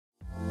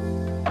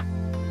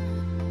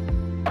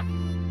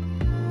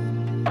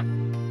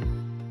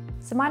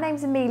So my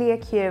name's Amelia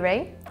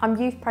Curie. I'm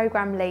Youth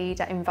Programme Lead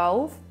at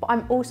Involve, but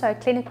I'm also a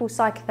clinical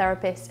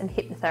psychotherapist and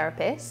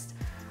hypnotherapist.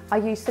 I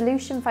use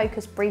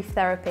solution-focused brief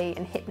therapy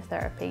and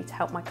hypnotherapy to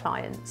help my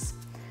clients.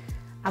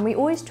 And we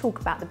always talk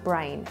about the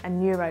brain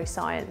and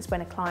neuroscience when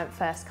a client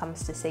first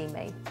comes to see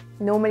me.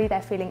 Normally they're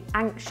feeling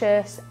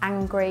anxious,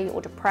 angry or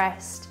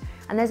depressed,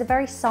 and there's a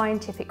very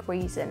scientific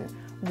reason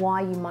why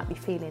you might be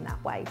feeling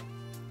that way.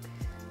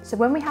 So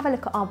when we have a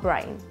look at our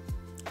brain,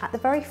 at the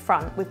very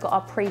front we've got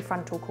our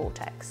prefrontal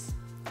cortex.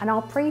 And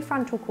our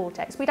prefrontal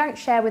cortex we don't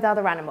share with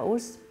other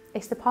animals.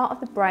 It's the part of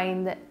the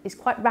brain that is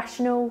quite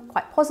rational,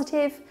 quite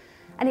positive,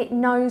 and it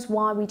knows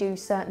why we do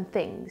certain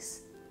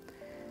things.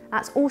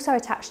 That's also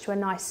attached to a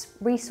nice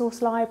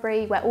resource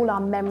library where all our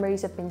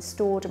memories have been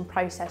stored and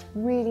processed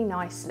really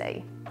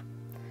nicely.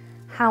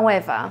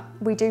 However,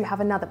 we do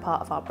have another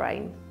part of our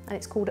brain, and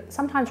it's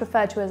sometimes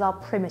referred to as our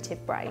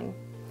primitive brain.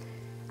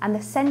 And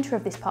the centre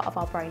of this part of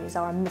our brain is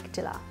our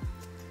amygdala.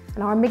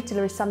 And our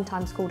amygdala is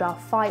sometimes called our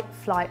fight,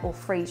 flight or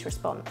freeze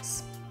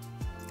response.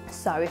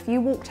 So if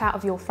you walked out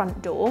of your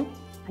front door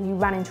and you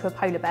ran into a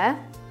polar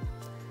bear,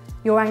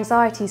 your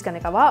anxiety is going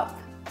to go up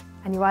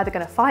and you're either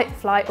going to fight,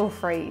 flight or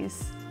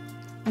freeze.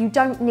 You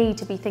don't need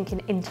to be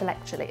thinking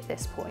intellectually at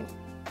this point.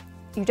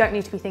 You don't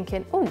need to be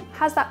thinking, oh,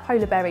 has that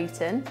polar bear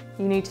eaten?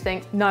 You need to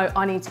think, no,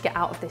 I need to get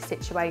out of this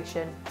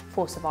situation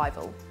for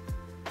survival.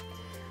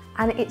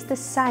 And it's the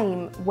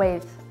same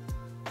with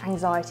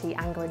anxiety,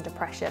 anger and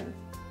depression.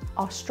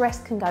 Our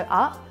stress can go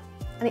up,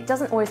 and it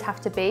doesn't always have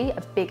to be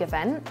a big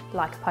event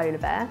like a polar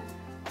bear.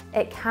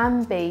 It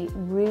can be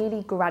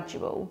really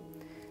gradual.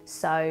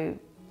 So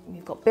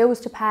you've got bills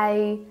to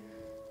pay,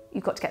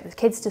 you've got to get the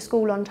kids to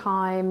school on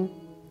time,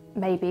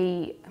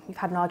 maybe you've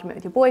had an argument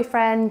with your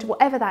boyfriend,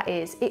 whatever that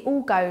is, it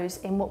all goes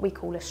in what we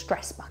call a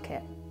stress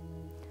bucket.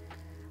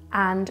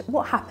 And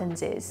what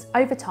happens is,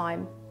 over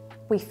time,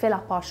 we fill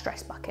up our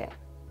stress bucket.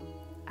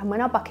 And when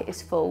our bucket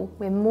is full,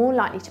 we're more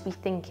likely to be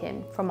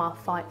thinking from our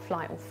fight,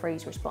 flight or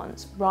freeze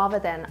response rather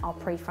than our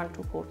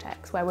prefrontal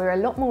cortex, where we're a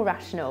lot more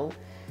rational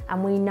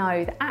and we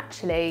know that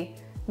actually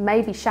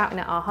maybe shouting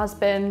at our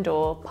husband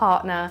or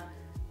partner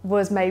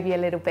was maybe a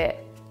little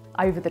bit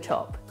over the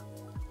top.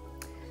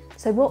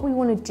 So what we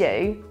want to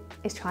do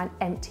is try and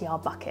empty our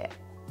bucket.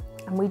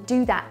 And we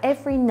do that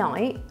every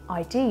night,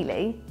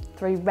 ideally,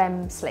 through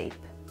REM sleep.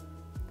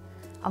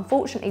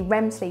 Unfortunately,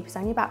 REM sleep is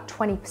only about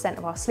 20%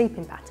 of our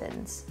sleeping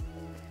patterns.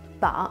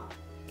 But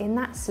in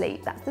that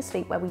sleep, that's the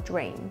sleep where we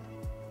dream.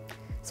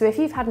 So if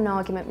you've had an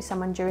argument with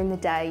someone during the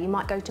day, you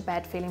might go to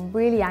bed feeling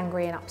really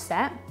angry and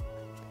upset,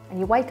 and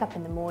you wake up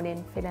in the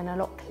morning feeling a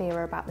lot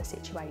clearer about the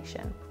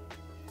situation.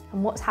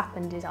 And what's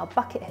happened is our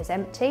bucket has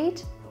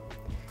emptied,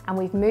 and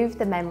we've moved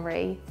the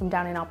memory from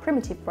down in our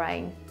primitive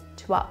brain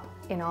to up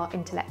in our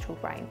intellectual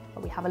brain,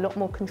 where we have a lot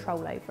more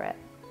control over it.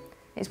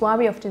 It's why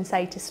we often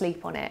say to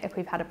sleep on it if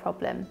we've had a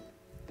problem.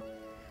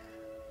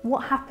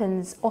 What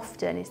happens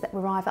often is that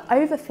we're either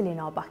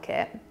overfilling our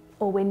bucket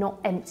or we're not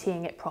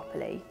emptying it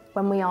properly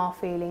when we are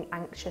feeling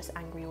anxious,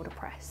 angry or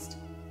depressed.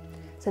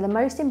 So the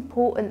most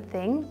important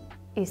thing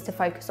is to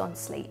focus on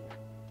sleep.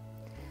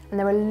 And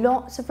there are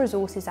lots of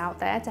resources out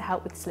there to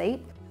help with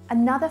sleep.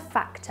 Another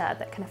factor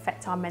that can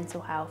affect our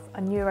mental health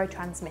are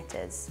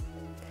neurotransmitters.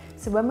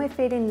 So when we're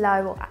feeling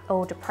low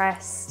or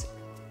depressed,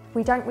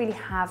 we don't really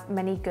have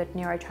many good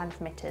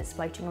neurotransmitters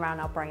floating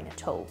around our brain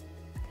at all.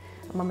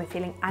 And when we're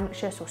feeling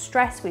anxious or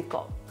stressed, we've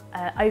got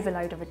an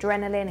overload of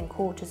adrenaline and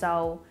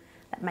cortisol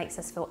that makes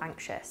us feel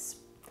anxious.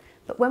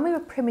 But when we were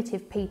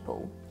primitive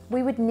people,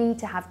 we would need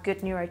to have good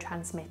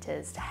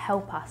neurotransmitters to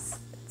help us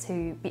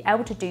to be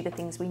able to do the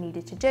things we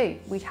needed to do.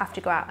 We'd have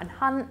to go out and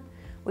hunt.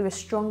 We were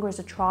stronger as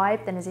a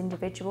tribe than as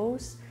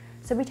individuals.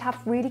 So we'd have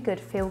really good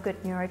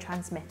feel-good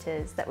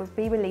neurotransmitters that would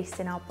be released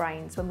in our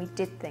brains when we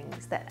did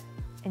things that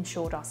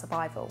ensured our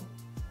survival.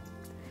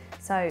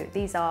 So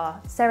these are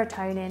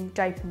serotonin,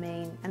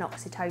 dopamine and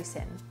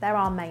oxytocin. They're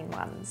our main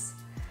ones.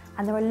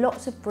 And there are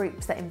lots of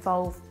groups that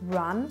involve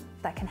Run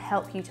that can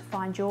help you to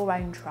find your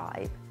own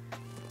tribe.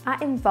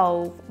 At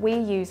Involve, we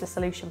use a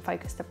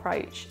solution-focused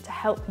approach to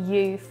help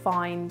you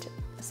find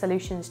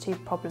solutions to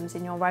problems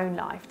in your own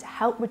life to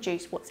help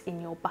reduce what's in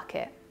your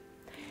bucket.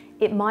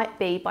 It might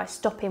be by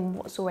stopping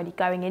what's already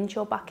going into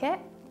your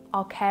bucket.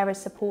 Our carers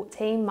support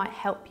team might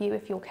help you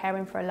if you're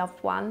caring for a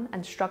loved one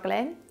and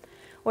struggling.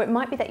 Or it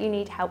might be that you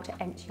need help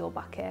to empty your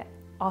bucket.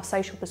 Our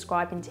social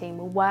prescribing team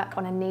will work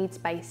on a needs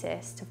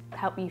basis to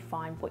help you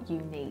find what you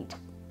need.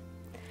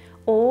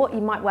 Or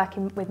you might work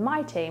with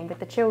my team with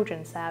the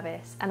children's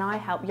service, and I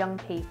help young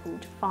people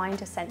to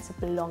find a sense of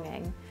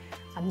belonging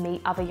and meet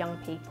other young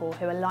people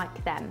who are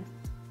like them.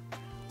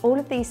 All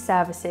of these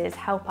services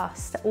help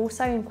us to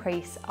also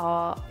increase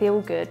our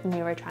feel-good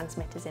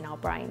neurotransmitters in our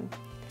brain.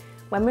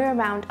 When we're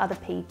around other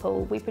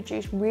people, we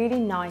produce really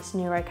nice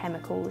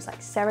neurochemicals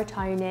like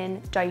serotonin,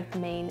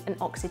 dopamine and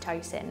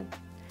oxytocin.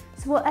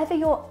 So whatever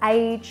your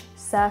age,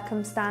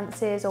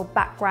 circumstances or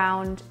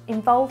background,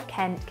 Involve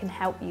Kent can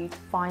help you to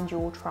find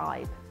your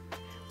tribe.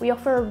 We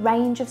offer a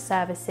range of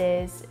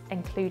services,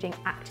 including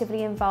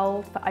Actively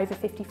Involved for over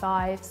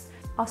 55s,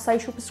 our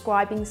social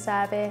prescribing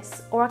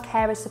service or our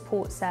carer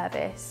support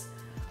service,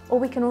 or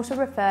we can also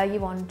refer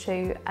you on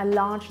to a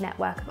large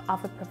network of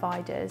other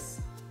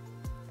providers,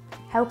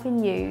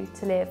 helping you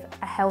to live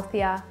a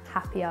healthier,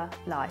 happier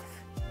life.